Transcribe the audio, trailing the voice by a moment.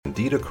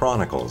Candida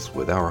Chronicles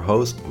with our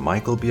host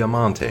Michael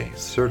Biamonte,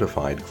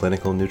 certified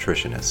clinical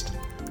nutritionist.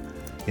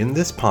 In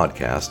this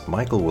podcast,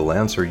 Michael will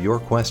answer your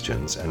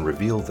questions and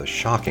reveal the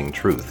shocking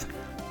truth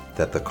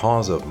that the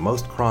cause of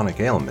most chronic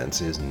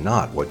ailments is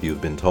not what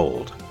you've been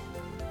told.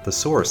 The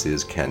source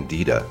is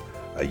Candida,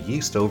 a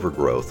yeast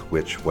overgrowth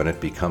which, when it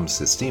becomes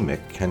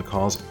systemic, can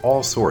cause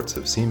all sorts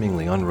of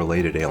seemingly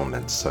unrelated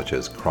ailments such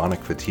as chronic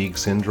fatigue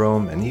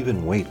syndrome and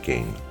even weight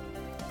gain.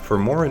 For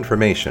more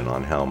information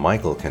on how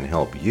Michael can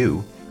help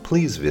you,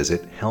 please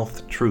visit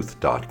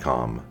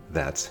healthtruth.com.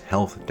 That's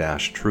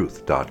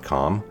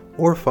health-truth.com,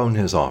 or phone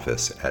his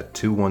office at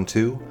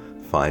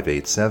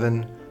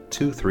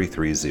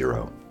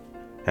 212-587-2330.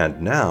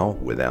 And now,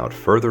 without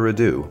further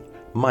ado,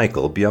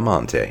 Michael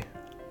Biamonte.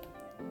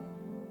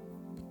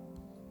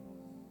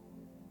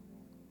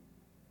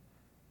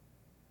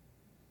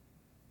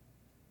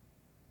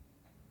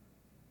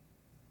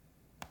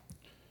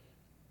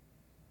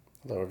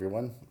 Hello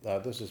everyone,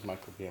 this is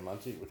Michael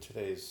Biamonte with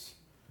today's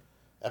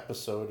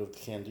episode of the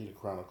Candida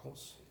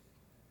Chronicles.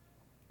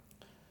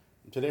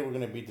 Today we're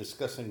going to be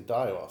discussing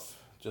Dieoff.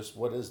 Just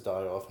what is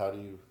Dieoff, how do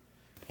you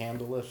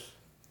handle it,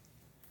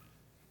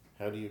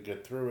 how do you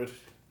get through it,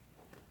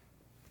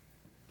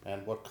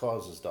 and what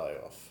causes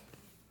Dieoff.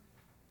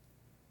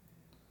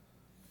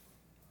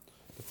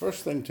 The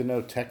first thing to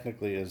know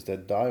technically is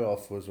that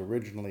Dieoff was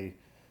originally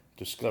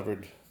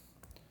discovered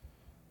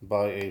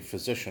by a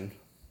physician.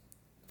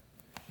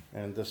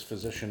 And this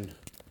physician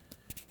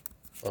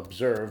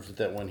observed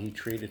that when he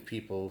treated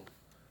people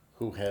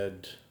who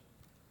had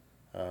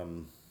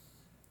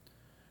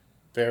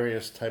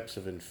various types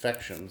of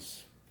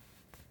infections,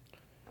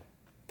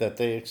 that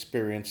they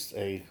experienced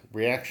a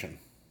reaction.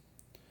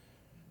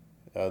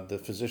 The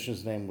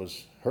physician's name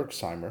was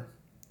Herxheimer,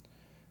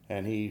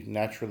 and he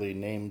naturally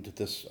named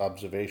this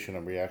observation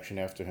and reaction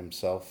after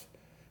himself.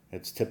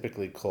 It's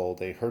typically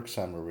called a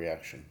Herxheimer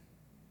reaction.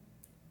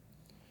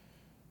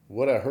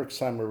 What a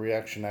Herxheimer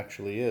reaction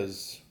actually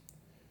is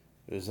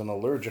an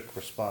allergic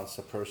response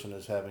a person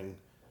is having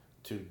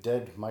to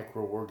dead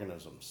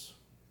microorganisms.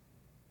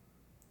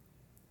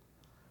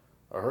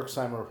 A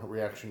Herxheimer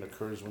reaction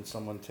occurs when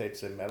someone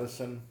takes a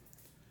medicine,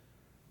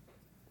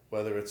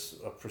 whether it's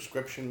a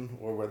prescription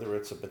or whether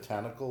it's a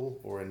botanical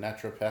or a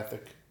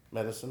naturopathic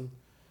medicine,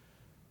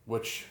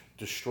 which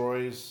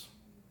destroys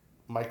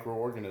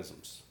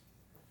microorganisms.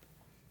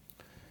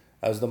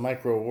 As the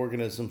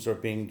microorganisms are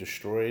being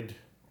destroyed,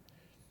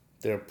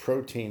 their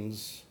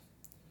proteins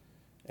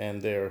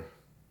and their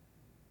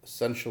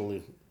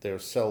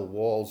cell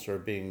walls are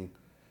being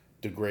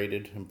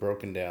degraded and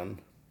broken down,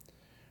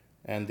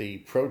 and the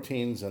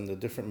proteins and the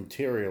different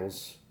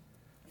materials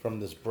from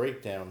this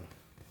breakdown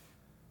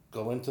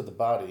go into the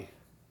body,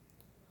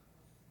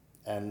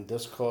 and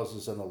this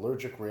causes an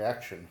allergic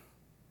reaction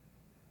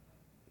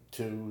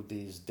to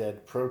these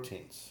dead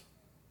proteins.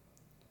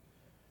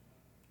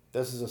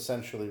 This is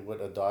essentially what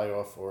a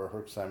Dieoff or a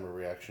Herxheimer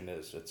reaction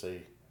is. It's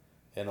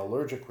an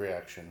allergic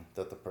reaction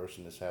that the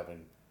person is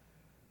having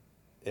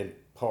in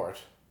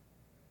part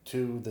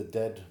to the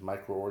dead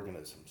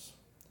microorganisms.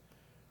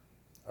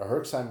 A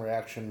Herxheimer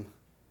reaction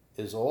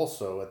is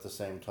also at the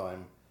same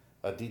time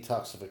a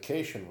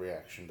detoxification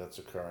reaction that's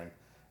occurring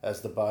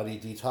as the body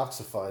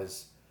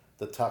detoxifies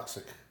the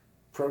toxic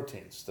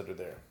proteins that are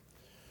there.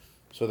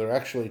 So there are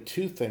actually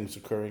two things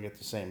occurring at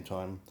the same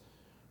time.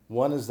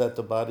 One is that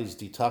the body's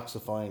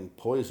detoxifying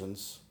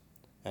poisons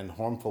and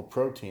harmful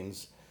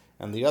proteins,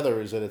 and the other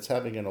is that it's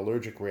having an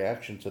allergic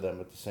reaction to them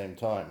at the same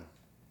time.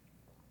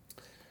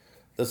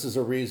 This is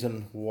a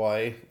reason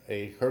why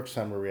a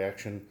Herxheimer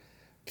reaction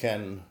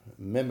can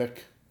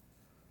mimic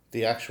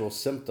the actual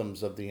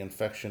symptoms of the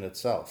infection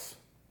itself.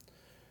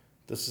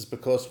 This is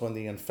because when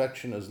the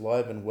infection is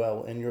live and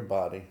well in your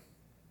body,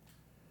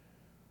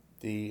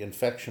 the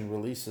infection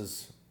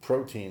releases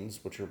proteins,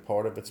 which are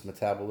part of its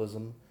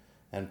metabolism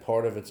and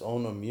part of its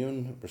own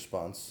immune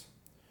response.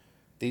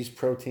 These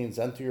proteins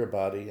enter your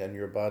body, and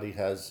your body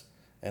has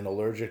an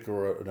allergic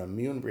or an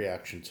immune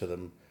reaction to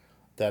them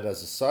that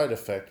as a side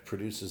effect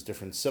produces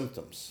different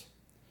symptoms.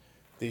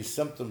 These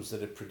symptoms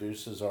that it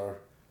produces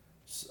are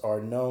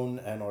known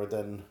and are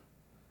then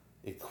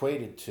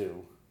equated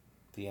to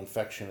the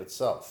infection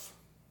itself.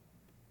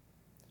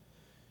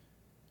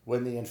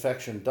 When the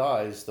infection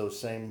dies, those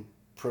same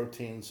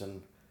proteins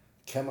and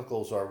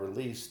chemicals are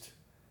released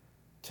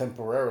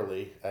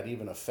temporarily at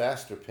even a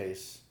faster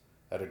pace,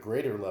 at a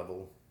greater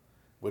level,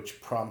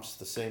 which prompts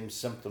the same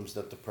symptoms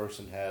that the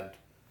person had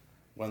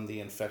when the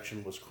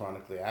infection was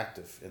chronically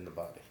active in the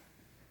body.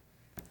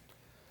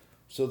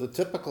 So the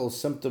typical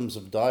symptoms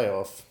of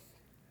Dieoff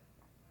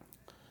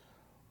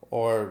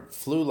are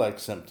flu-like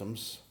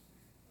symptoms,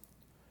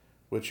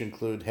 which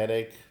include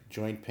headache,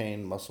 joint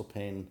pain, muscle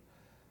pain,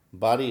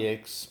 body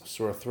aches,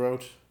 sore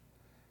throat,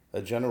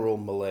 a general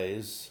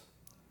malaise,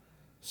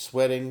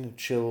 sweating,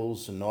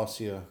 chills,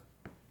 nausea,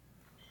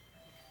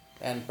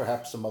 and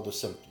perhaps some other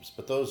symptoms,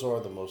 but those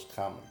are the most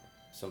common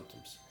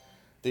symptoms.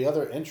 The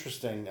other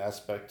interesting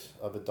aspect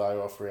of a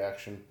Dieoff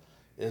reaction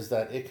is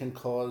that it can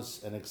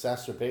cause an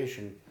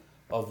exacerbation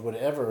of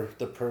whatever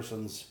the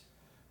person's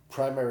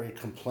primary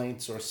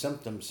complaints or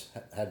symptoms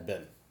had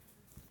been.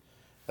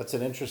 That's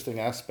an interesting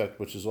aspect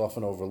which is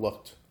often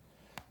overlooked.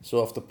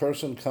 So if the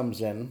person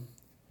comes in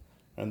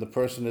and the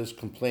person is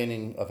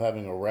complaining of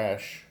having a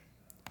rash,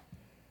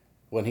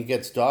 when he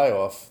gets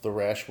Dieoff, the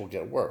rash will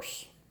get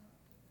worse.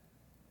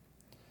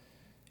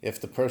 If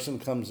the person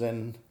comes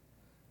in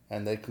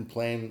and they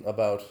complain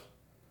about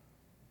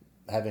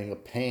having a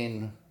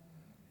pain,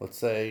 let's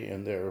say,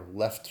 in their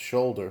left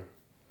shoulder,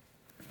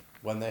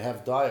 when they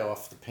have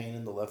Dieoff, the pain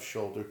in the left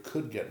shoulder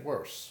could get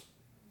worse.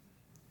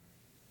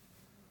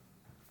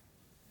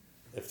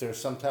 If there's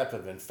some type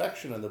of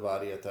infection in the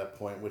body at that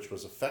point, which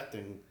was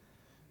affecting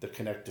the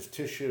connective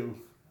tissue,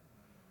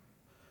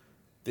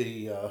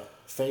 the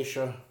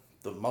fascia,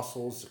 the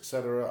muscles,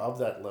 etc., of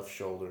that left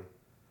shoulder,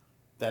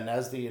 then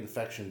as the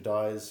infection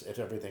dies,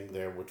 everything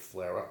there would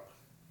flare up.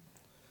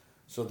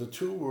 So the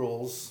two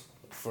rules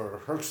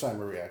for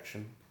Herxheimer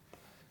reaction,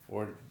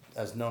 or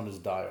as known as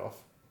Dieoff,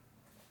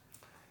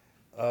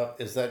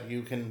 is that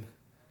you can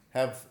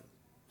have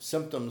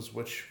symptoms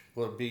which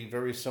will be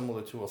very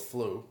similar to a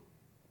flu,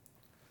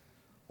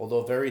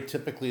 although very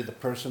typically the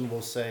person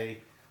will say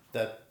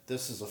that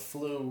this is a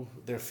flu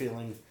they're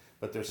feeling,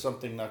 but there's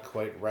something not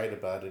quite right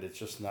about it. It's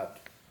just not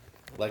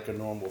like a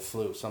normal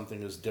flu.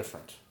 Something is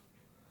different.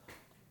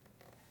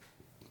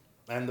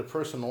 And the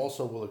person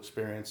also will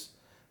experience,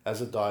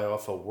 as a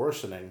Dieoff, a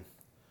worsening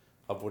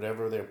of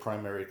whatever their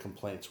primary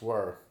complaints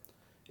were,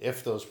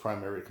 if those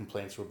primary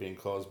complaints were being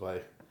caused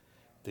by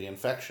the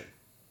infection.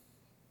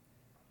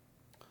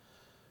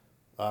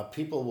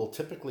 People will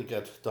typically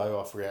get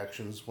Dieoff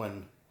reactions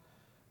when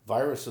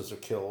viruses are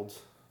killed,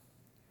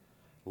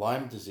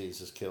 Lyme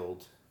disease is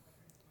killed,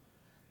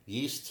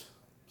 yeast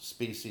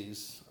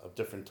species of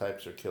different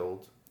types are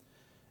killed,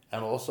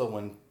 and also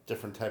when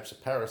different types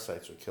of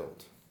parasites are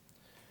killed.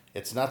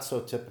 It's not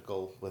so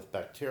typical with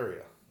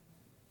bacteria.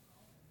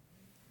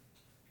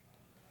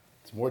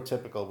 It's more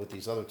typical with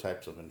these other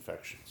types of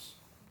infections.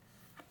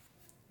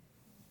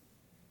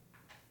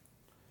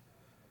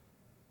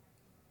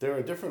 There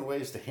are different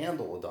ways to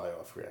handle a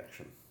Dieoff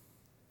reaction.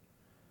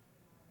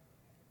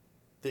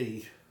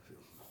 The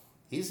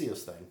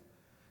easiest thing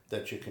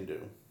that you can do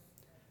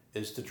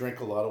is to drink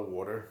a lot of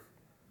water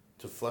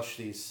to flush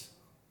these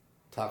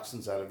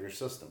toxins out of your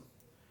system.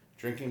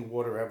 Drinking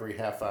water every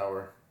half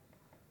hour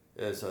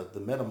is the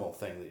minimal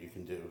thing that you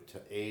can do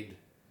to aid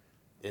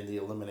in the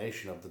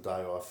elimination of the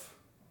Dieoff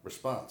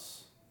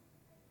response.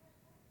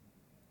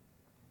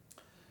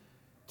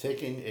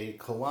 Taking a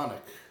colonic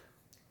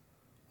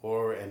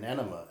or an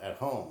enema at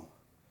home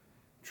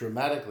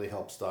dramatically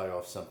helps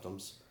Dieoff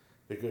symptoms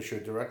because you're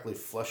directly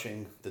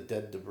flushing the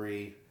dead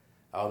debris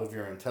out of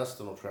your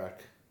intestinal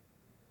tract,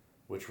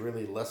 which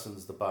really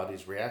lessens the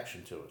body's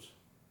reaction to it.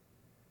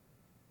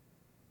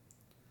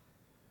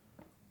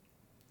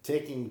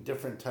 Taking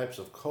different types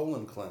of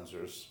colon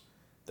cleansers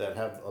that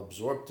have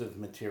absorptive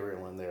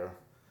material in there,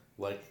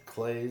 like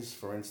clays,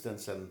 for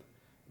instance, and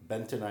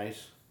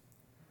bentonite,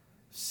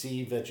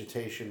 sea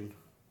vegetation,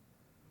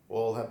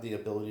 all have the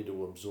ability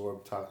to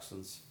absorb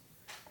toxins.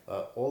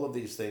 All of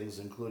these things,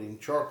 including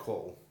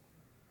charcoal,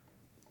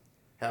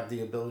 have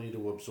the ability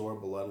to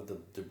absorb a lot of the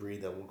debris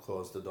that will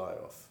cause the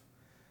Dieoff.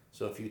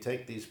 So if you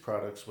take these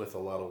products with a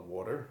lot of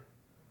water,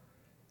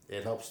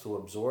 it helps to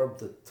absorb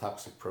the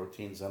toxic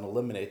proteins and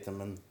eliminate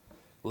them and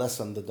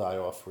lessen the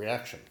Dieoff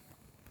reaction.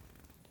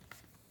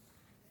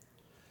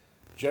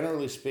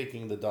 Generally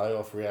speaking, the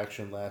Dieoff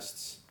reaction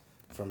lasts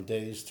from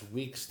days to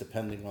weeks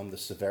depending on the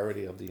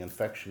severity of the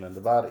infection in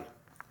the body.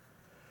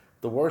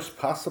 The worst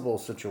possible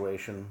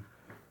situation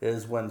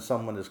is when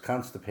someone is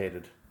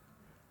constipated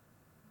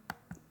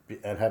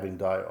and having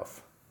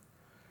Dieoff.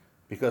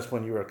 Because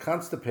when you are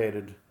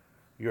constipated,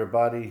 your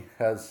body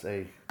has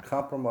a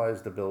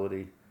compromised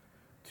ability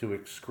to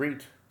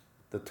excrete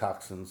the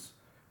toxins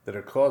that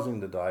are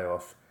causing the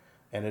Dieoff,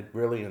 and it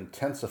really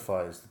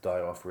intensifies the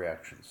Dieoff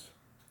reactions.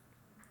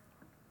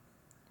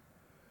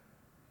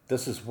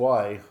 This is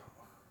why,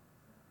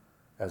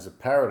 as a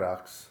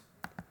paradox,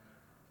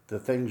 the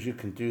things you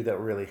can do that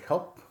really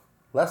help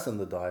lessen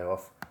the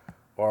Dieoff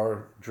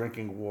are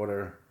drinking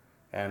water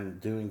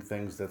and doing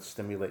things that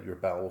stimulate your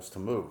bowels to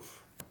move.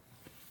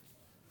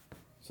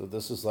 So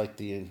this is like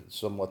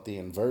somewhat the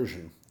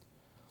inversion,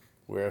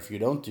 where if you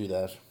don't do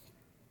that,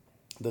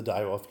 the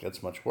Dieoff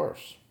gets much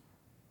worse.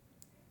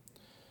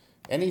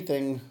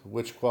 Anything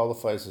which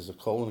qualifies as a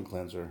colon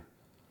cleanser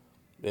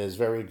is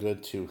very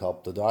good to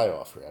help the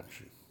Dieoff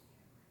reaction.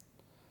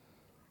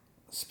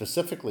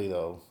 Specifically,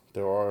 though,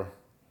 there are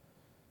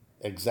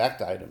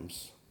exact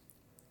items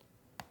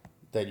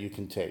that you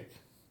can take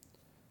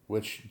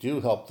which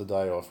do help the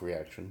Dieoff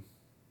reaction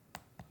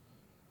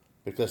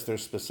because they're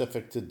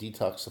specific to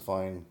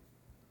detoxifying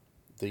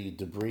the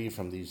debris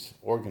from these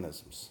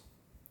organisms.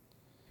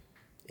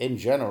 In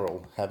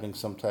general, having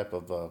some type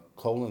of a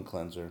colon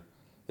cleanser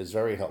is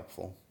very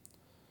helpful.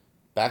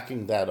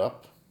 Backing that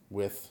up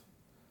with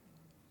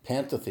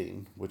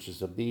pantethine, which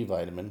is a B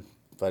vitamin,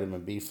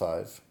 vitamin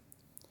B5,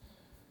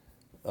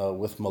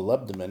 with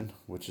molybdenum,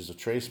 which is a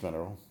trace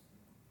mineral,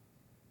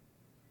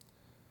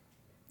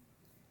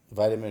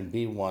 vitamin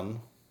B1,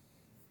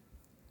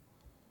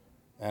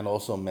 and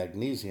also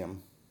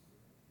magnesium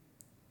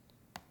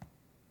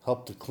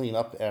help to clean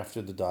up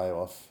after the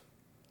die-off,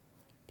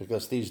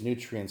 because these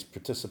nutrients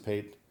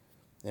participate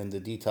in the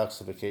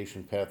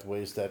detoxification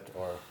pathways that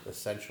are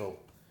essential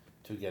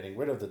to getting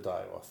rid of the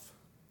die-off.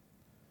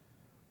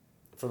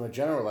 From a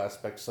general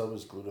aspect, so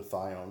is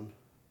glutathione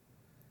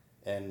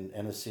and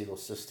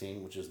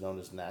N-acetylcysteine, which is known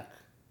as NAC.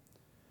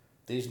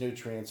 These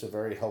nutrients are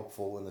very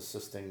helpful in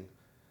assisting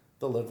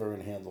the liver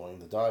in handling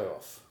the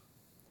die-off.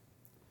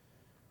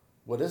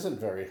 What isn't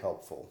very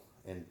helpful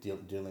in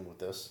dealing with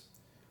this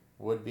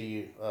would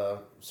be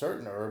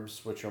certain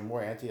herbs which are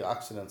more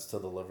antioxidants to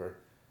the liver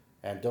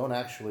and don't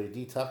actually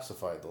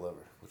detoxify the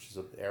liver, which is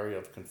an area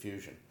of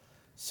confusion.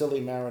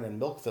 Silymarin and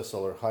milk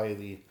thistle are high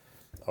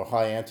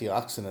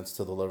antioxidants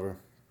to the liver.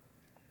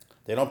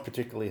 They don't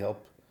particularly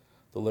help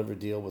the liver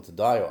deal with the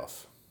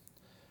die-off.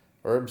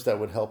 Herbs that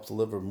would help the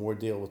liver more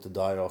deal with the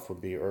die-off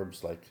would be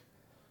herbs like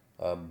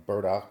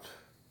burdock,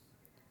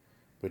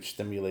 which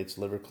stimulates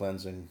liver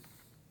cleansing,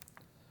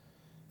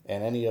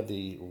 and any of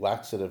the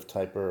laxative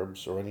type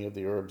herbs, or any of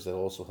the herbs that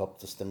also help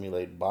to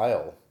stimulate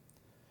bile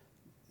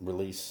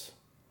release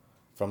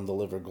from the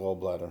liver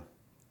gallbladder.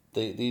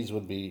 These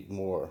would be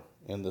more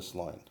in this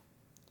line.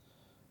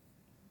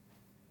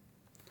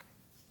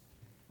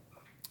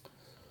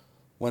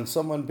 When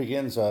someone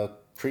begins a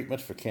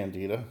treatment for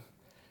candida,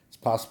 it's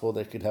possible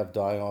they could have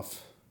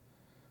die-off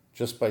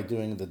just by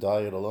doing the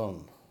diet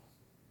alone.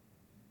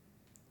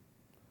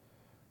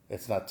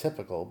 It's not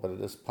typical, but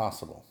it is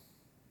possible.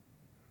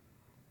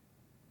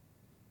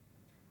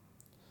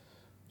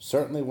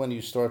 Certainly when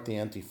you start the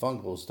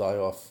antifungals,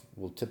 die-off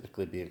will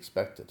typically be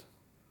expected.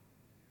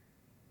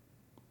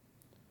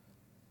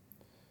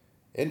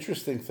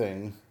 Interesting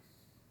thing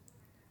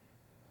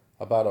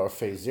about our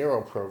Phase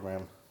 0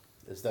 program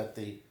is that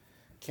the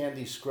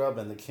Candy Scrub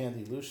and the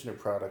Candy Loosener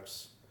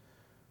products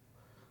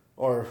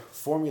are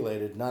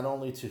formulated not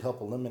only to help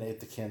eliminate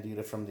the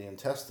candida from the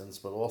intestines,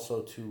 but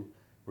also to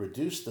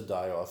reduce the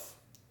die-off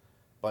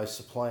by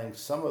supplying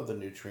some of the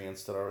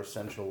nutrients that are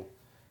essential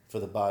for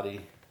the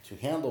body to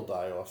handle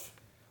die-off,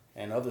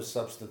 and other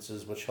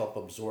substances which help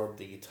absorb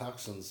the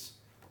toxins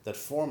that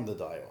form the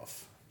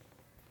die-off.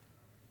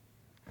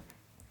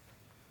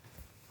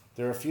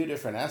 There are a few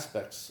different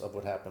aspects of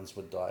what happens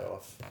with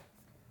die-off.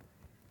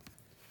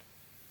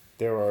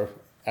 There are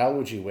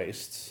allergy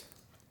wastes,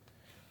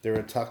 there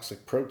are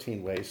toxic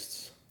protein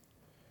wastes,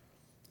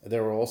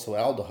 there are also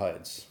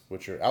aldehydes,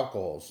 which are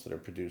alcohols that are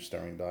produced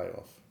during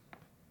die-off.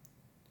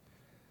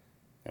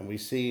 And we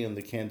see in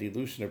the Candy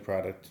Loosener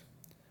product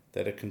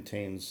that it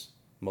contains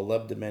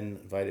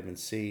molybdenum, vitamin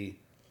C,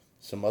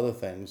 some other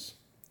things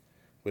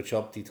which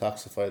help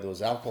detoxify those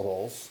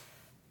alcohols.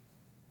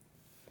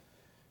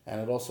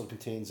 And it also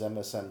contains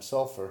MSM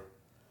sulfur,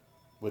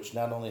 which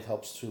not only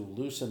helps to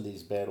loosen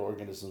these bad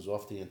organisms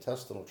off the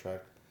intestinal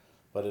tract,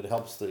 but it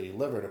helps the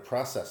liver to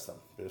process them,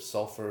 because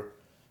sulfur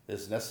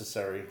is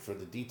necessary for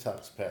the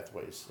detox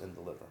pathways in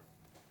the liver.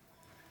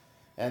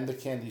 And the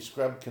Candy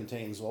Scrub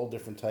contains all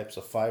different types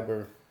of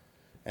fiber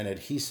and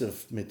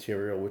adhesive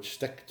material which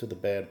stick to the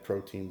bad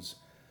proteins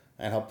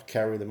and help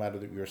carry them out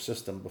of your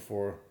system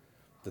before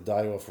the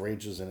die-off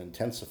rages and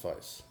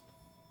intensifies.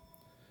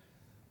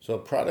 So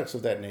products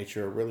of that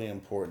nature are really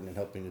important in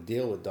helping to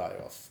deal with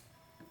die-off.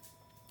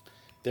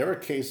 There are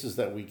cases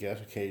that we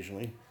get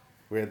occasionally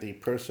where the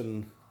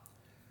person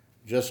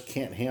just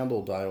can't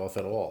handle die-off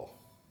at all.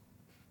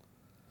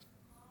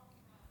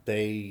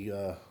 They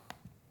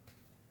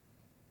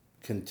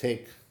can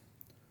take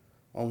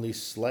only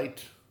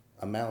slight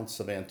amounts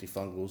of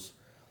antifungals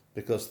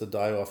because the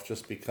die-off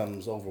just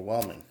becomes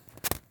overwhelming.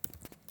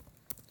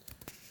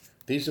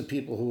 These are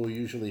people who are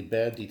usually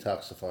bad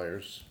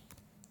detoxifiers,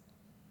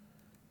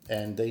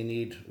 and they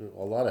need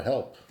a lot of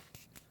help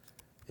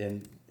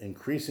in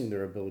increasing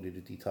their ability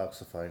to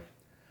detoxify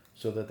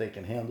so that they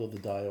can handle the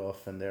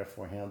die-off and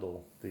therefore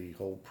handle the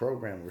whole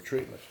program or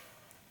treatment.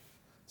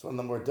 It's one of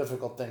the more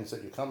difficult things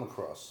that you come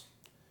across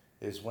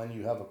is when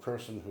you have a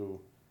person who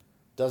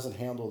doesn't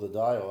handle the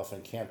die-off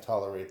and can't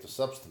tolerate the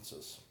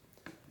substances.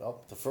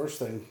 Well, the first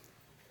thing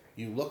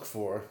you look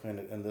for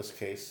in this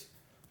case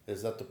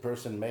is that the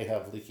person may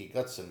have leaky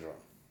gut syndrome,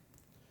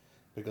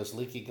 because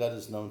leaky gut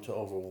is known to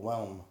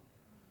overwhelm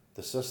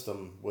the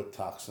system with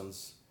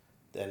toxins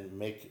and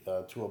make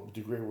to a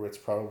degree where it's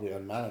probably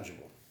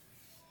unmanageable.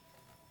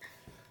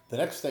 The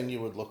next thing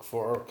you would look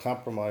for are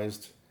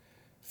compromised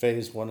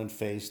Phase 1 and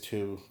Phase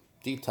 2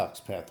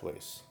 detox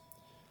pathways.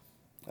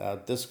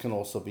 This can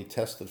also be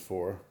tested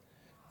for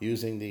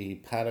using the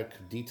Paddock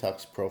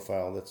detox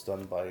profile that's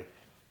done by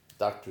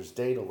Doctors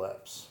Data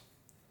Labs.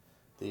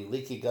 The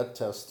leaky gut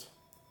test,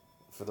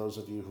 for those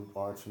of you who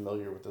aren't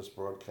familiar with this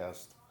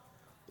broadcast,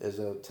 is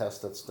a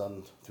test that's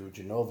done through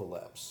Genova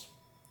Labs.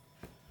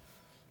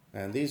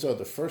 And these are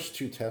the first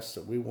two tests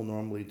that we will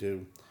normally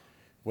do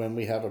when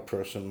we have a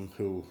person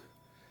who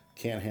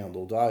can't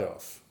handle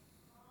die-off.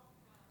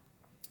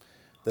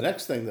 The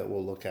next thing that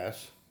we'll look at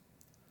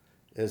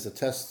is a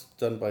test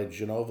done by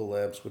Genova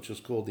Labs, which is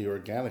called the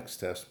Organics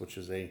test, which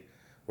is a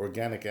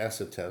organic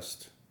acid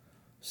test,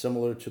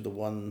 similar to the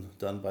one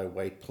done by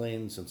White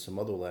Plains and some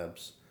other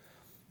labs,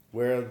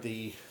 where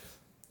the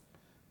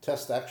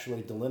test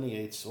actually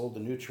delineates all the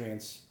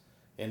nutrients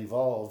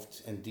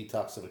involved in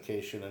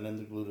detoxification and in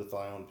the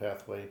glutathione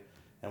pathway,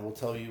 and will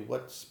tell you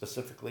what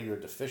specifically you're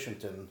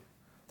deficient in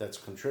that's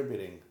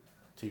contributing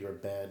to your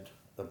bad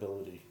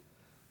ability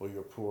or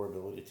your poor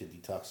ability to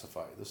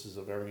detoxify. This is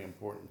a very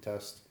important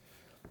test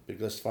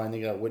because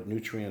finding out what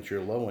nutrients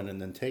you're low in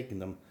and then taking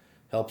them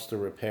helps to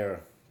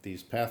repair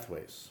these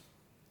pathways.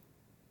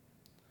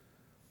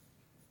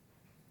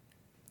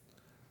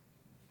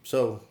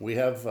 So we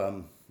have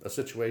a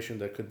situation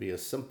that could be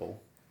as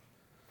simple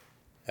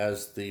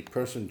as the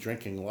person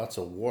drinking lots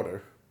of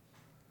water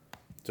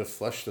to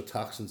flush the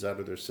toxins out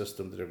of their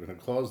system that are going to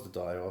cause the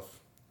die-off.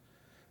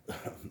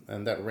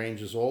 And that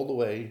ranges all the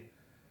way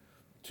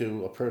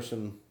to a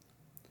person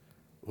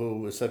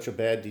who is such a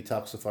bad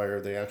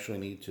detoxifier they actually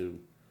need to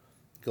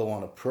go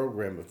on a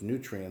program of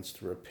nutrients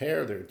to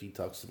repair their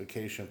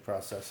detoxification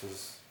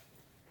processes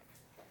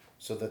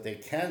so that they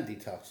can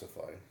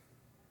detoxify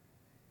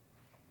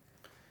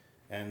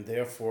and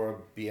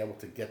therefore be able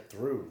to get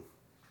through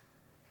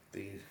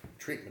the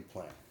treatment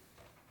plan.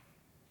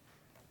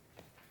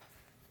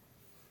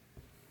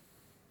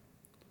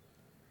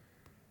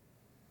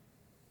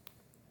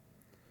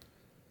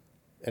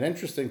 An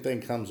interesting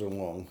thing comes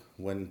along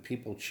when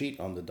people cheat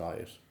on the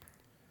diet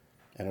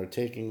and are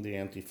taking the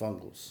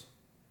antifungals.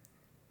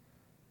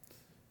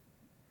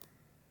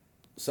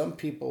 Some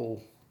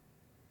people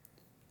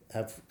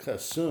have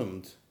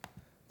assumed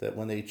that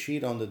when they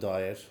cheat on the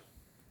diet,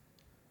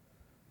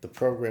 the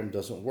program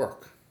doesn't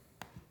work.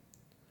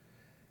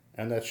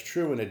 And that's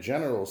true in a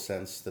general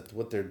sense, that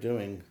what they're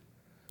doing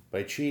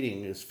by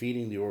cheating is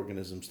feeding the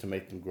organisms to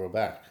make them grow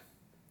back.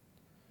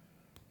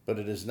 But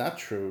it is not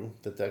true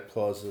that that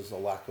causes a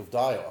lack of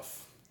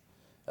die-off.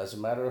 As a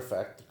matter of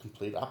fact, the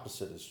complete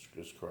opposite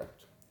is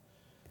correct.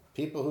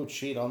 People who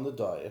cheat on the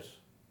diet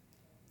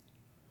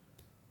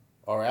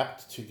are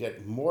apt to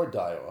get more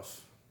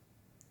die-off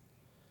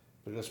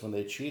because when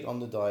they cheat on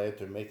the diet,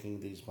 they're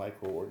making these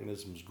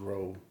microorganisms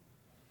grow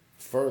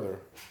further.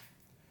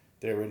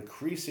 They're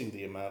increasing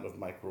the amount of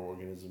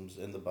microorganisms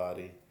in the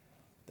body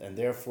and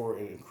therefore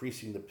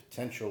increasing the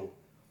potential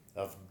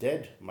of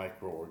dead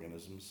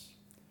microorganisms.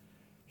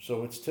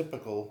 So it's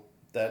typical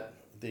that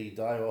the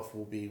die-off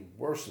will be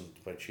worsened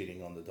by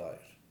cheating on the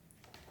diet.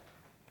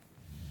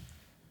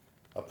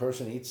 A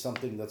person eats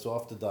something that's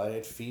off the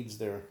diet, feeds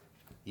their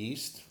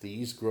yeast, the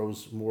yeast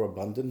grows more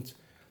abundant,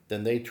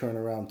 then they turn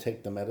around,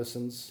 take the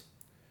medicines,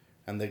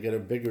 and they get a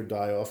bigger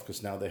die-off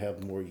because now they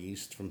have more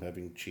yeast from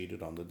having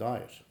cheated on the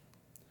diet.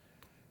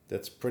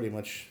 That's pretty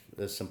much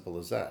as simple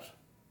as that.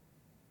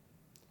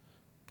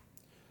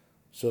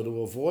 So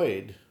to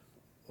avoid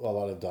a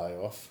lot of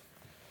die-off,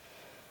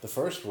 the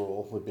first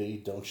rule would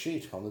be don't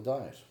cheat on the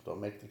diet.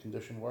 Don't make the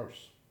condition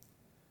worse.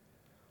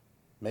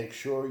 Make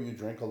sure you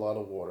drink a lot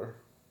of water.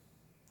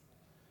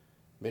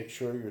 Make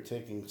sure you're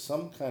taking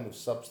some kind of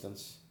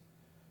substance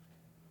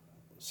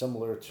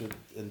similar to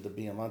in the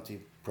Biomonte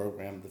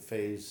program, the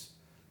Phase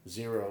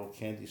 0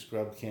 Candy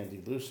Scrub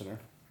Candy Loosener,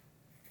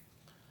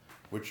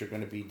 which are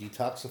going to be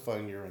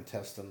detoxifying your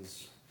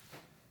intestines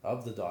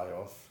of the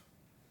die-off.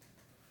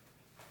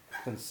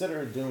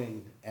 Consider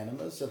doing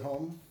enemas at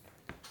home,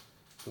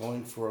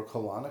 going for a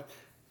colonic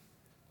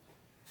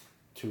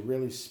to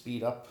really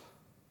speed up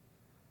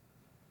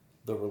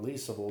the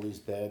release of all these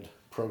bad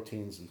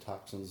proteins and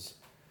toxins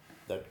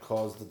that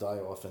cause the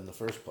die-off in the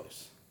first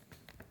place.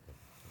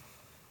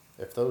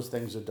 If those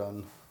things are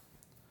done,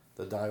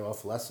 the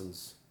die-off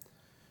lessens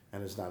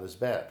and is not as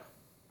bad.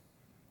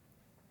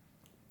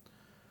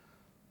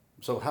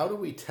 So how do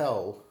we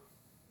tell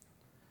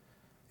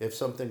if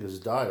something is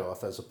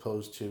die-off as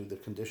opposed to the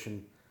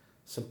condition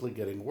simply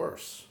getting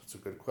worse? It's a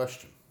good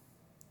question.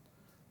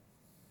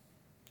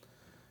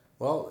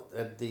 Well,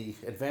 the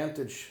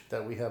advantage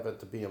that we have at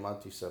the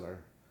Biomonte Center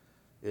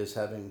is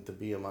having the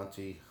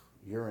Biomonte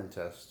urine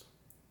test,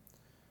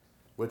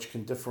 which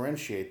can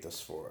differentiate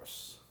this for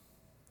us.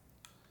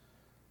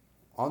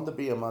 On the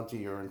Biomonte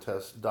urine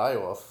test,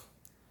 die-off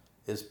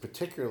is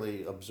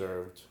particularly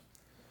observed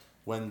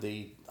when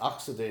the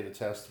oxidative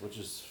test, which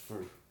is for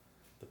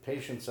the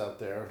patients out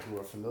there who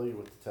are familiar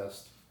with the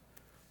test,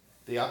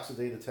 the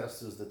oxidative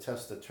test is the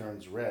test that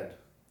turns red.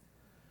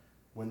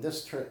 When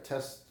this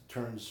test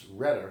turns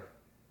redder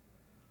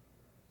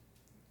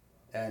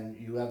and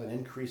you have an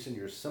increase in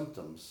your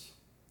symptoms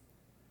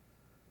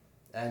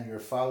and you're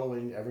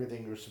following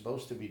everything you're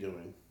supposed to be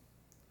doing,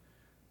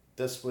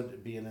 this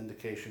would be an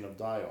indication of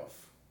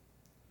die-off.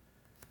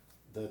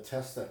 The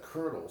test that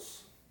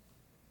curdles,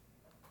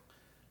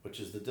 which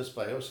is the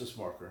dysbiosis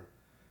marker,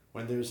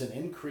 when there's an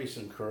increase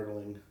in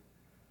curdling,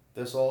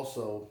 this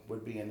also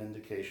would be an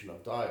indication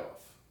of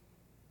die-off.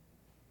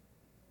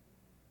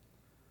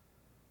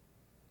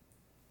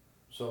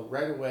 So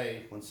right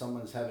away, when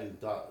someone's having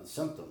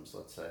symptoms,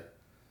 let's say,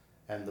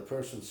 and the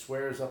person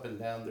swears up and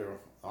down they're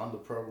on the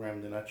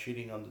program, they're not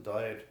cheating on the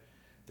diet,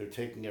 they're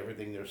taking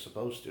everything they're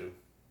supposed to,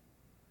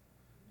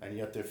 and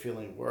yet they're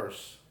feeling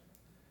worse,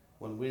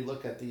 when we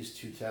look at these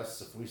two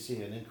tests, if we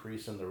see an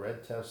increase in the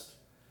red test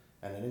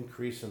and an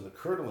increase in the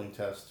curdling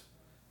test,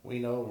 we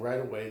know right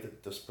away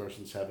that this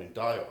person's having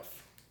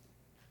Dieoff.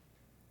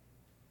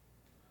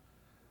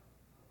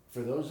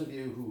 For those of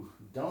you who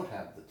don't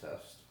have the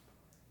test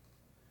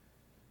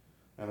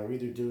and are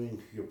either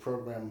doing your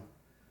program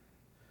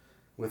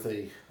with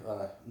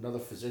another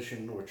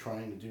physician or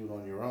trying to do it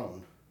on your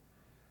own,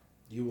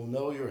 you will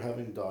know you're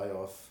having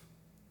Dieoff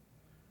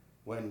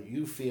when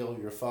you feel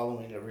you're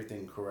following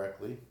everything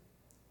correctly,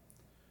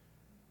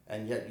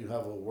 and yet you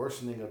have a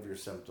worsening of your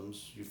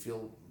symptoms. You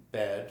feel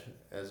bad,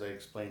 as I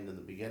explained in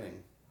the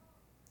beginning.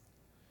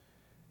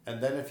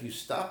 And then if you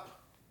stop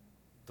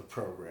the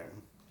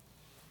program,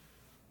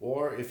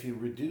 or if you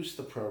reduce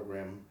the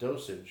program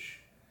dosage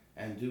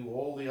and do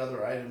all the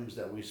other items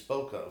that we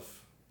spoke of,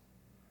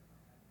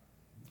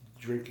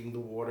 drinking the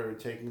water,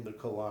 taking the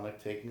colonic,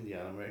 taking the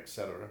enema,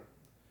 etc.,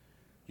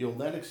 you'll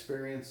then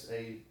experience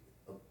a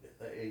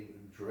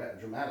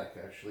dramatic,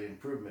 actually,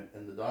 improvement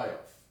in the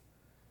Dieoff,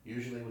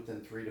 usually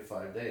within 3 to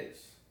 5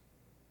 days.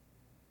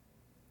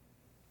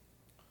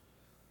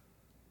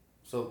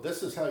 So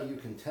this is how you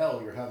can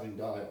tell you're having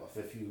Dieoff.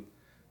 If you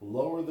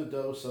lower the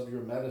dose of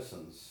your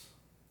medicines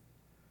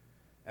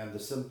and the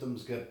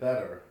symptoms get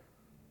better,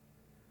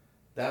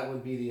 that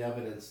would be the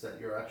evidence that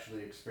you're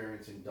actually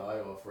experiencing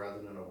Dieoff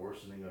rather than a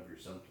worsening of your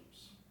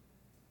symptoms,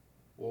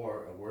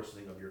 or a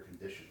worsening of your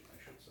condition,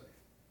 I should say.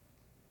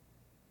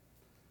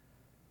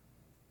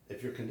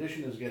 If your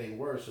condition is getting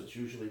worse, it's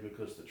usually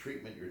because the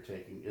treatment you're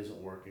taking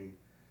isn't working,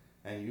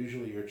 and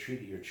usually you're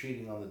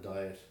cheating on the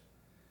diet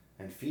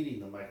and feeding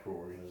the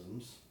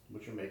microorganisms,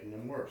 which are making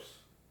them worse.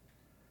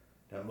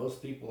 Now,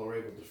 most people are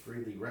able to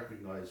freely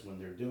recognize when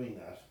they're doing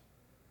that,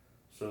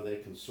 so they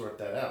can sort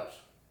that out.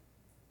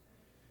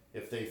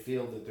 If they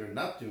feel that they're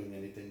not doing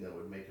anything that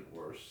would make it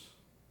worse,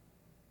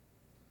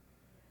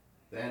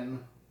 then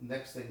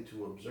next thing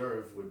to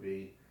observe would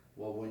be,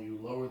 well, when you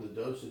lower the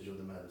dosage of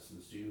the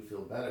medicines, do you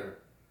feel better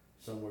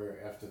somewhere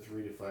after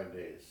 3 to 5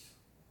 days?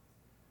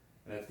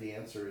 And if the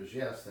answer is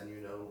yes, then you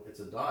know it's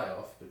a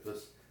Dieoff,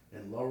 because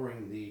in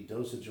lowering the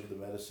dosage of the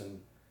medicine,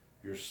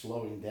 you're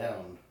slowing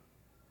down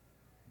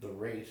the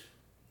rate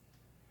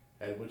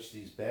at which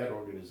these bad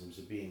organisms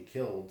are being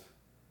killed.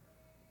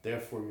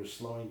 Therefore, you're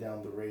slowing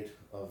down the rate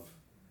of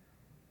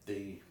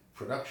the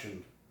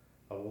production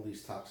of all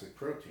these toxic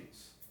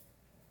proteins.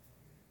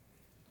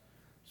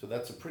 So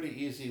that's a pretty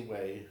easy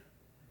way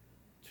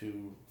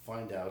to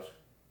find out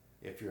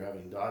if you're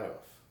having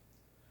Dieoff.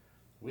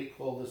 We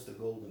call this the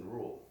golden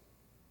rule.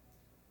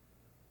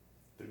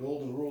 The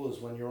golden rule is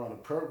when you're on a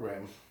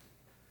program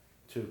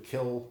to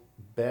kill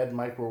bad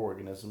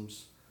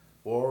microorganisms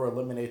or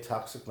eliminate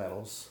toxic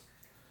metals,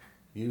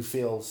 you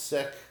feel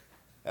sick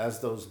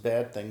as those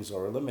bad things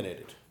are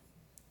eliminated.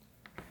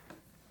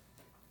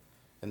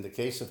 In the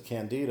case of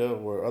Candida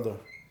or other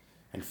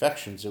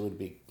infections, it would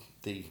be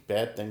the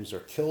bad things are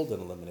killed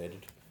and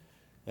eliminated.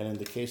 And in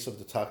the case of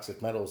the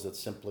toxic metals, it's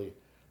simply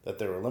that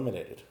they're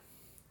eliminated.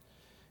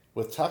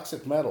 With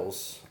toxic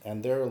metals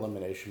and their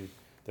elimination,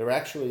 there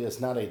actually is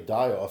not a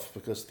Dieoff,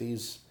 because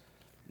these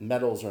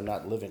metals are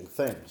not living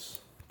things.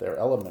 They're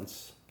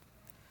elements.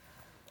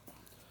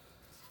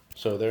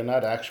 So they're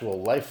not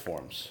actual life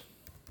forms.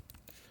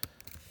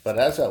 But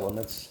as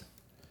elements,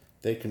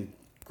 they can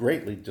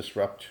greatly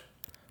disrupt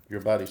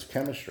your body's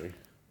chemistry.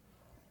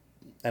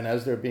 And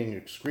as they're being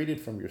excreted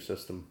from your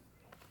system,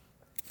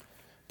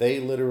 they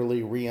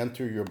literally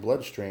re-enter your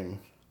bloodstream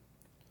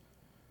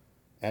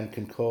and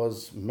can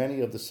cause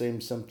many of the same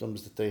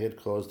symptoms that they had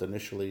caused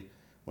initially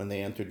when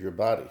they entered your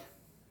body.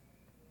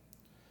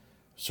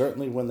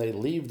 Certainly when they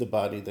leave the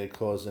body, they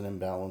cause an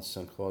imbalance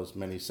and cause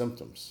many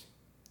symptoms.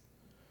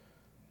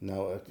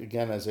 Now,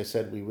 again, as I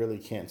said, we really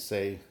can't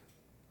say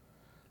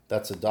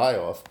that's a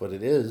Dieoff, but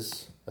it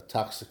is a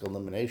toxic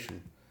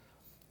elimination.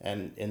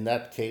 And in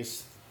that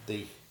case,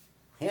 the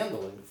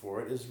handling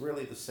for it is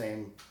really the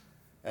same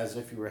as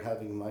if you were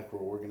having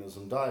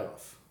microorganism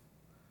Dieoff.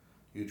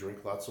 You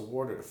drink lots of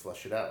water to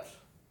flush it out.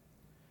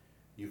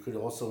 You could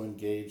also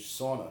engage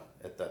sauna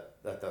at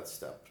that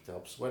step to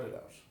help sweat it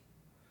out.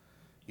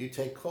 You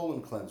take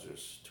colon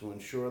cleansers to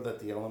ensure that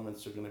the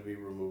elements are going to be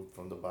removed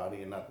from the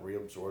body and not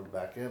reabsorbed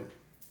back in.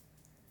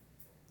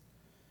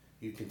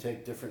 You can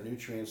take different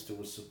nutrients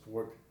to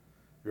support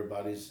your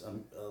body's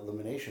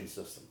elimination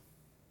system.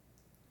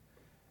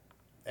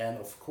 And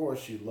of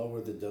course, you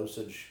lower the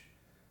dosage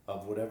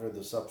of whatever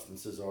the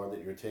substances are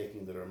that you're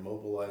taking that are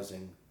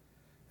mobilizing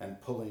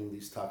and pulling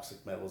these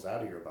toxic metals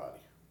out of your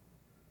body.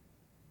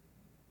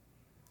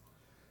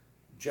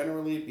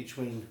 Generally,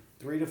 between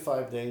 3 to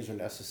 5 days are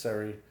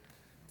necessary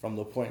from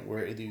the point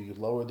where either you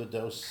lower the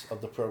dose of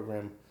the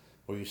program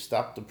or you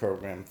stop the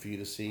program for you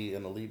to see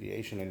an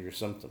alleviation in your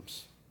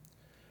symptoms.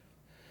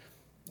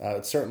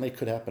 It certainly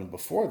could happen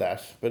before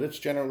that, but it's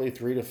generally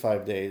 3 to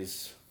 5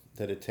 days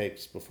that it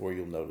takes before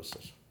you'll notice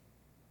it.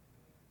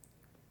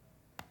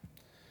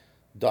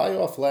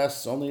 Die-off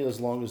lasts only as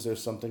long as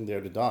there's something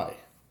there to die.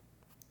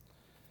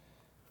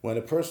 When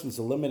a person's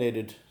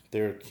eliminated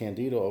their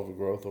candida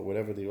overgrowth, or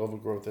whatever the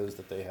overgrowth is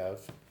that they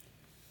have,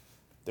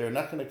 they're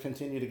not going to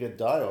continue to get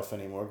die-off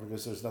anymore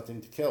because there's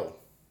nothing to kill.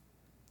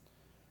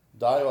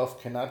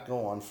 Die-off cannot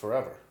go on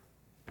forever.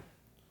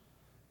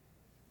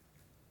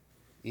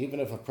 Even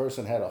if a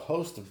person had a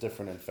host of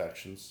different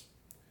infections,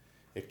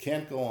 it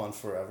can't go on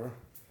forever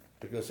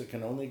because it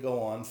can only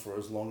go on for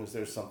as long as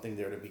there's something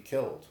there to be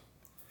killed.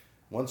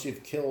 Once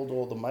you've killed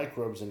all the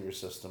microbes in your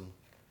system,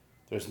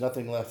 there's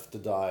nothing left to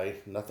die,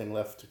 nothing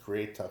left to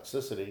create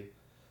toxicity,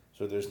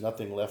 so there's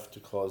nothing left to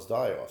cause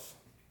die-off.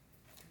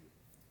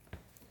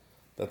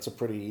 That's a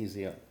pretty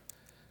easy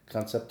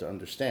concept to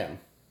understand,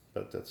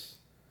 but that's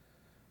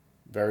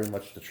very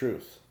much the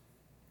truth.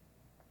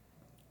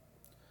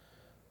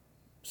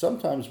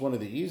 Sometimes one of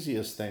the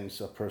easiest things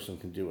a person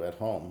can do at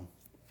home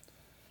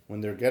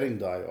when they're getting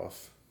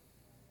die-off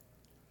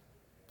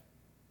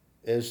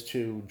is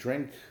to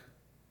drink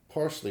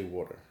parsley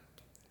water.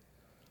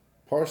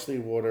 Parsley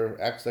water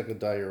acts like a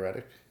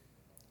diuretic.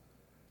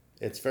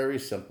 It's very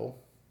simple.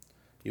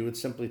 You would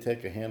simply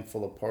take a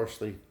handful of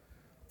parsley,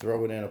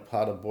 throw it in a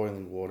pot of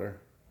boiling water,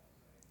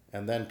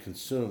 and then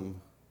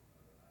consume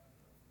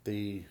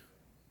the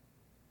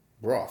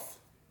broth.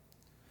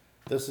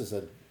 This is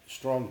a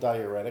strong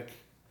diuretic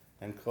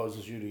and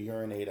causes you to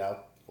urinate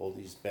out all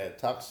these bad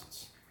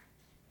toxins.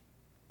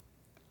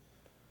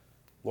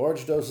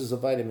 Large doses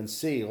of vitamin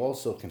C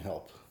also can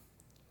help.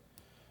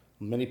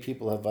 Many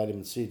people have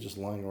vitamin C just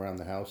lying around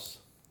the house.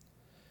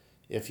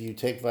 If you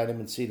take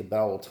vitamin C to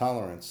bowel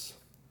tolerance,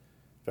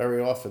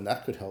 very often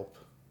that could help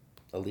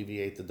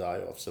alleviate the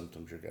die-off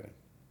symptoms you're getting.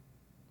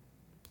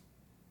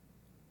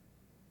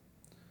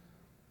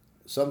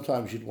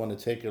 Sometimes you'd want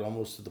to take it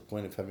almost to the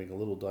point of having a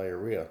little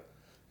diarrhea,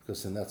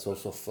 because then that's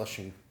also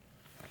flushing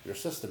your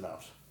system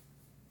out.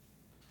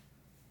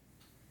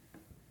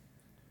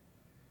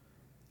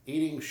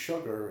 Eating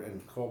sugar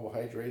and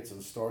carbohydrates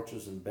and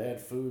starches and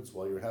bad foods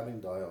while you're having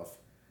die-off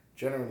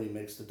generally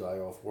makes the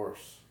die-off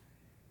worse.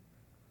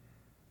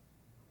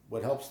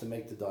 What helps to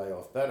make the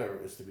die-off better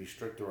is to be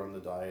stricter on the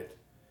diet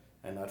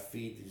and not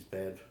feed these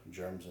bad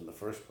germs in the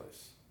first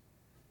place.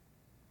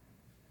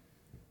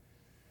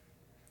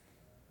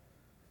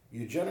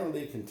 You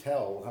generally can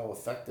tell how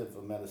effective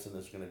a medicine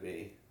is going to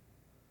be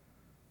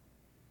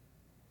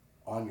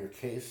on your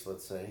case,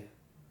 let's say,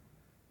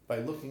 by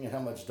looking at how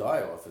much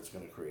die-off it's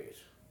going to create.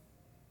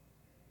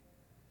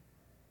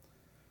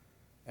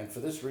 And for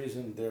this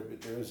reason, there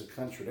is a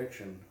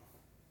contradiction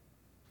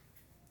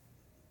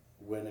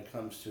when it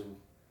comes to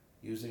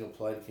using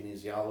applied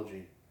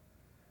kinesiology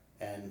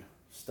and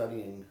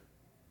studying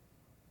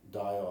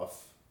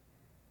die-off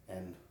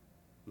and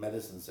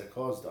medicines that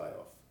cause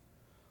die-off.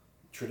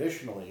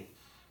 Traditionally,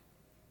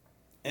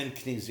 in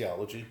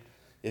kinesiology,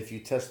 if you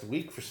test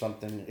weak for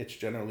something, it's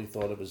generally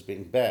thought of as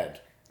being bad.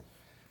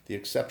 The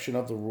exception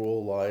of the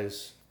rule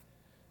lies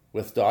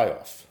with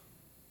die-off.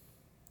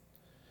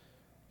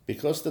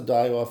 Because the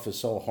die-off is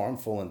so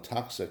harmful and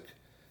toxic,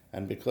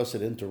 and because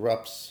it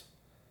interrupts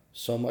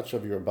so much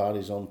of your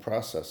body's own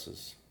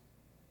processes,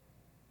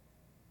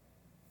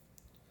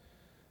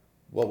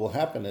 what will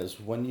happen is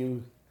when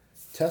you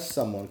test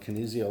someone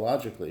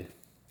kinesiologically,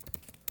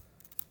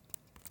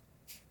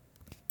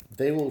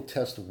 they will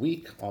test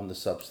weak on the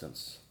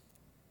substance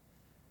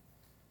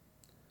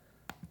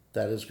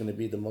that is going to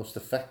be the most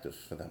effective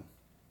for them.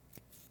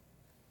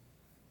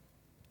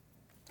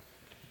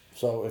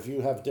 So if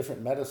you have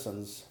different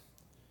medicines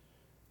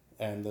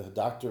and the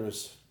doctor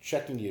is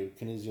checking you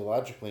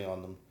kinesiologically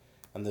on them,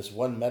 and this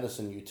one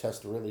medicine you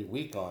test really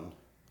weak on,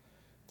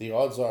 the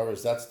odds are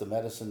is that's the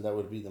medicine that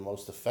would be the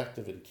most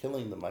effective in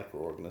killing the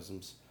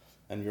microorganisms,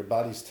 and your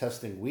body's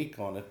testing weak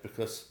on it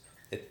because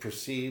it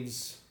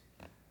perceives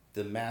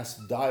the mass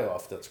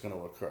die-off that's going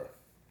to occur.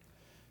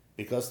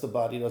 Because the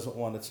body doesn't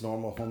want its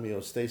normal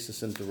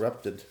homeostasis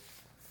interrupted,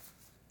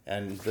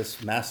 and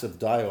this massive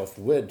die-off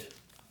would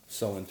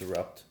so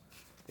interrupt,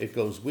 it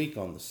goes weak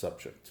on the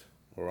subject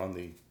or on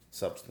the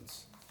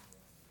substance.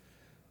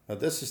 Now,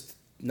 this is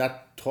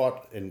not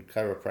taught in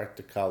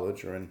chiropractic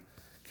college or in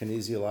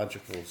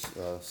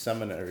kinesiological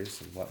seminaries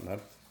and whatnot,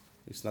 at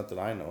least not that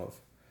I know of.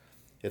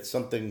 It's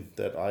something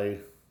that I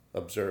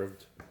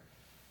observed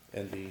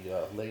in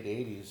the late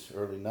 80s,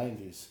 early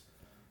 90s,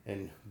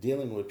 in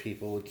dealing with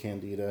people with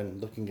candida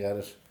and looking at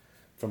it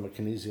from a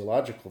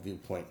kinesiological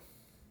viewpoint.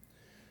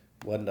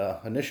 When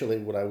initially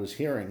what I was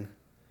hearing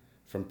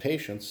from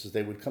patients is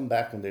they would come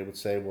back and they would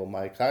say, well,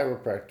 my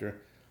chiropractor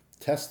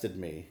tested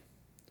me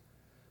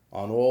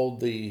on all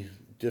the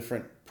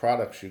different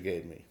products you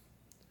gave me,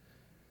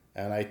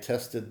 and I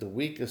tested the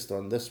weakest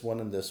on this one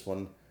and this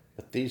one,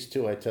 but these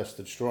two I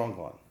tested strong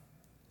on.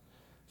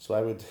 So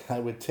I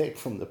would take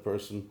from the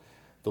person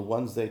the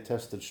ones they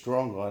tested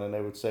strong on, and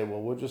I would say,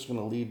 well, we're just going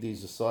to leave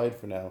these aside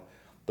for now.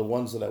 The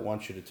ones that I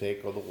want you to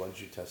take are the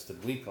ones you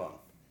tested weak on.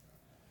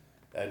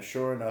 And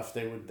sure enough,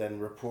 they would then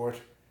report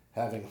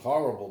having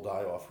horrible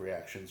die-off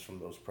reactions from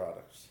those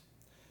products.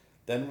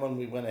 Then when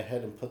we went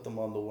ahead and put them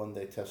on the one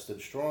they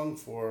tested strong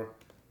for,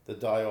 the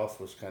die-off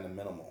was kind of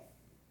minimal.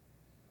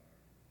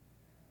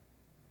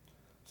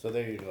 So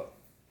there you go.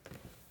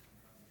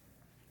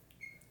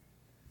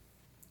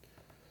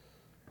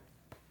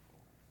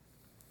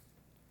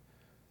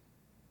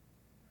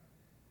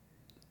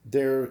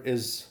 There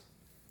is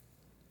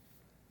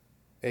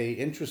a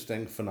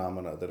interesting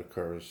phenomena that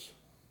occurs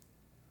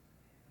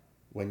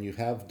when you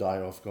have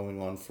die-off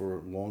going on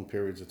for long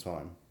periods of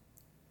time.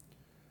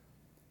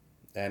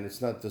 And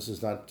this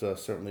is not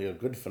certainly a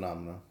good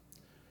phenomena,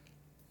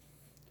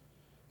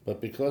 but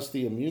because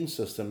the immune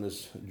system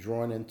is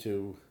drawn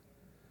into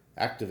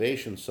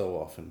activation so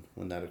often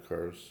when that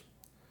occurs,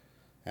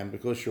 and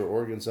because your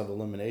organs of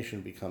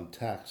elimination become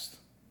taxed,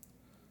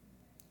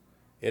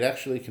 it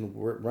actually can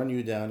run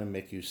you down and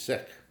make you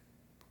sick.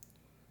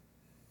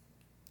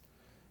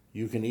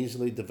 You can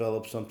easily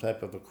develop some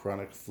type of a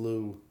chronic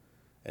flu,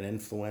 an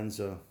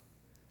influenza,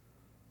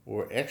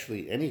 or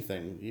actually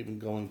anything, even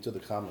going to the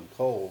common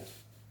cold.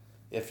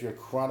 If you're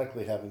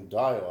chronically having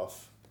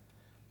die-off,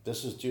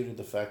 this is due to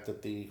the fact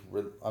that the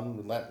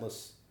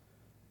unrelentless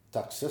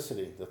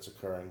toxicity that's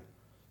occurring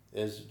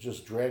is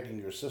just dragging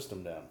your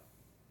system down.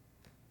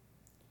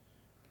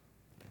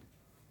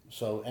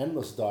 So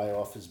endless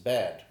die-off is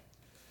bad.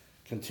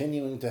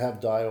 Continuing to have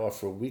die-off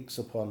for weeks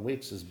upon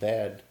weeks is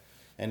bad,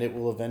 and it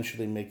will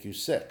eventually make you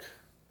sick.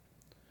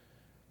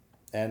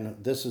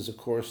 And this is, of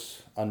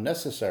course,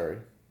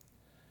 unnecessary,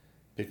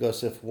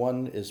 because if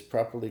one is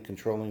properly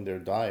controlling their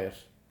diet,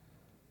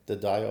 the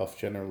die-off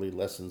generally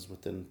lessens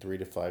within 3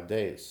 to 5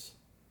 days.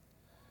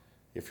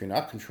 If you're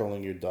not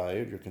controlling your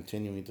diet, you're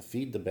continuing to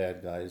feed the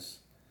bad guys,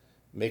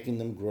 making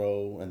them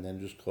grow, and then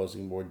just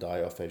causing more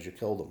die-off as you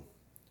kill them.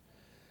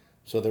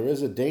 So there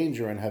is a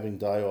danger in having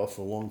die-off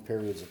for long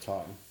periods of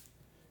time.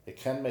 It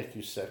can make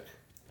you sick.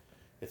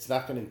 It's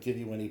not going to give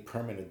you any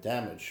permanent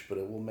damage, but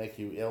it will make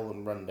you ill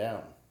and run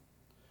down.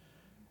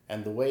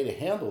 And the way to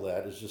handle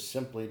that is just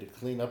simply to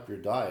clean up your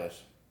diet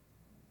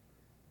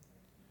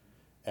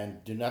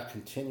and do not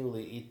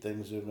continually eat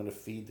things that are going to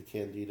feed the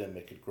candida and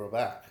make it grow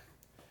back.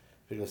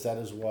 Because that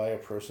is why a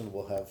person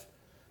will have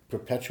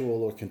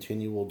perpetual or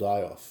continual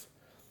die-off.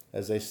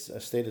 As I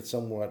stated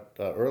somewhat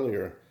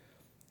earlier,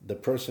 the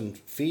person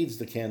feeds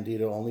the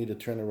candida only to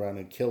turn around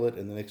and kill it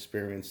and then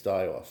experience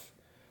die-off.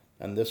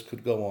 And this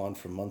could go on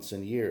for months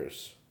and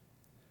years,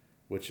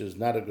 which is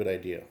not a good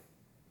idea.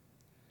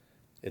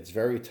 It's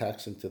very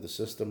taxing to the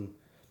system.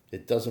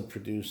 It doesn't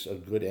produce a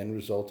good end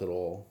result at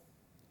all.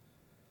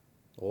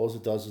 All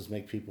it does is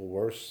make people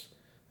worse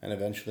and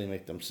eventually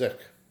make them sick.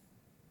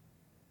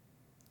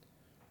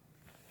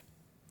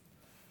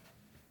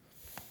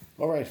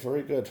 All right,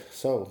 very good.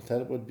 So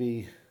that would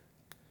be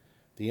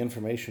the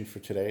information for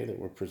today that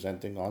we're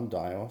presenting on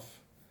die-off.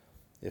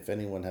 If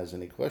anyone has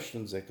any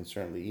questions, they can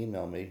certainly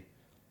email me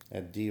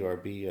at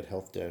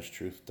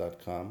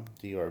drb@health-truth.com,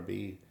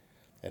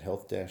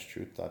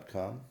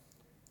 drb@health-truth.com.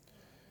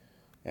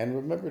 And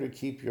remember to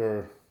keep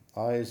your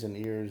eyes and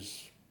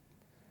ears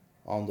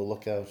on the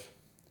lookout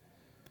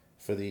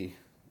for the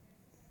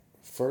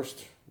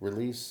first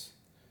release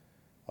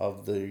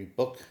of the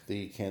book,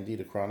 The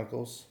Candida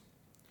Chronicles,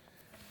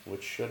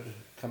 which should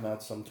come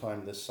out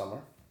sometime this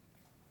summer.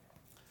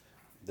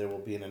 There will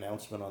be an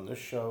announcement on this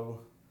show.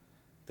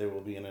 There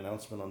will be an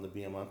announcement on the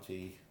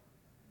Biamonte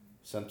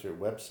Center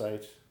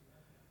website.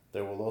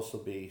 There will also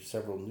be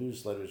several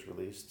newsletters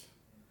released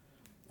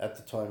at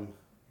the time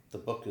the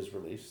book is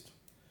released.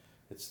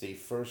 It's the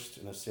first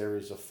in a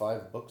series of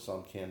 5 books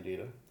on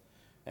Candida,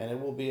 and it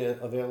will be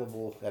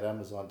available at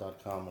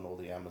Amazon.com and all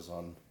the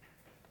Amazon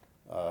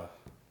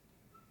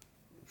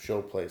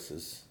show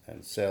places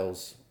and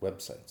sales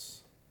websites.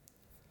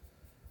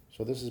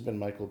 So this has been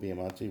Michael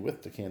Biamonte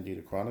with the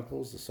Candida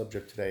Chronicles. The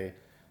subject today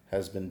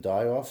has been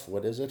die-off.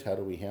 What is it? How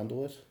do we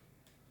handle it?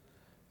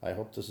 I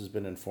hope this has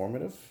been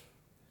informative.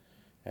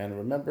 And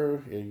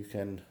remember, you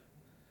can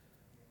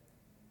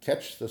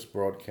catch this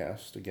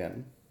broadcast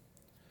again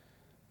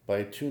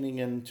by tuning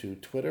in to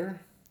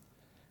Twitter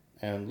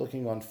and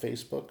looking on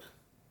Facebook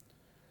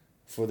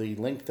for the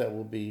link that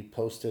will be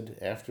posted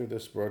after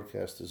this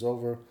broadcast is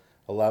over,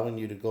 allowing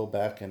you to go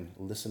back and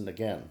listen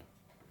again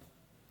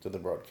to the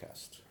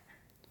broadcast.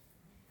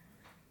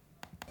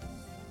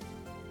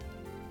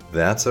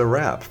 That's a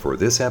wrap for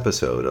this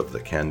episode of the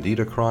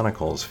Candida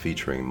Chronicles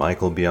featuring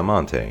Michael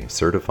Biamonte,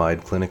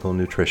 certified clinical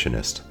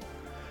nutritionist.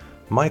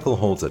 Michael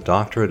holds a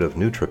doctorate of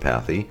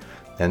naturopathy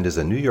and is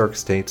a New York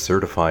State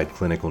certified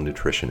clinical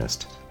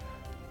nutritionist.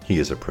 He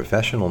is a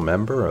professional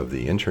member of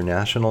the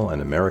International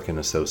and American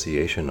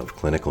Association of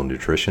Clinical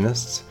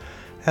Nutritionists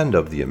and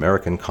of the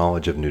American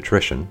College of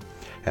Nutrition,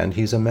 and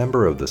he's a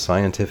member of the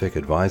Scientific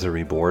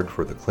Advisory Board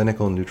for the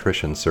Clinical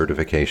Nutrition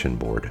Certification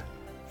Board.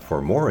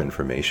 For more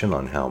information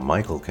on how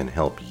Michael can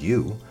help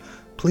you,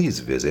 please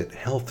visit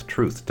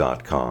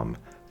healthtruth.com,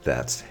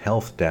 that's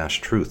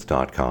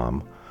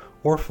health-truth.com,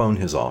 or phone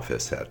his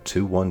office at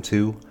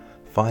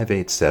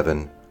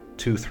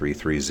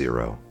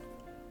 212-587-2330.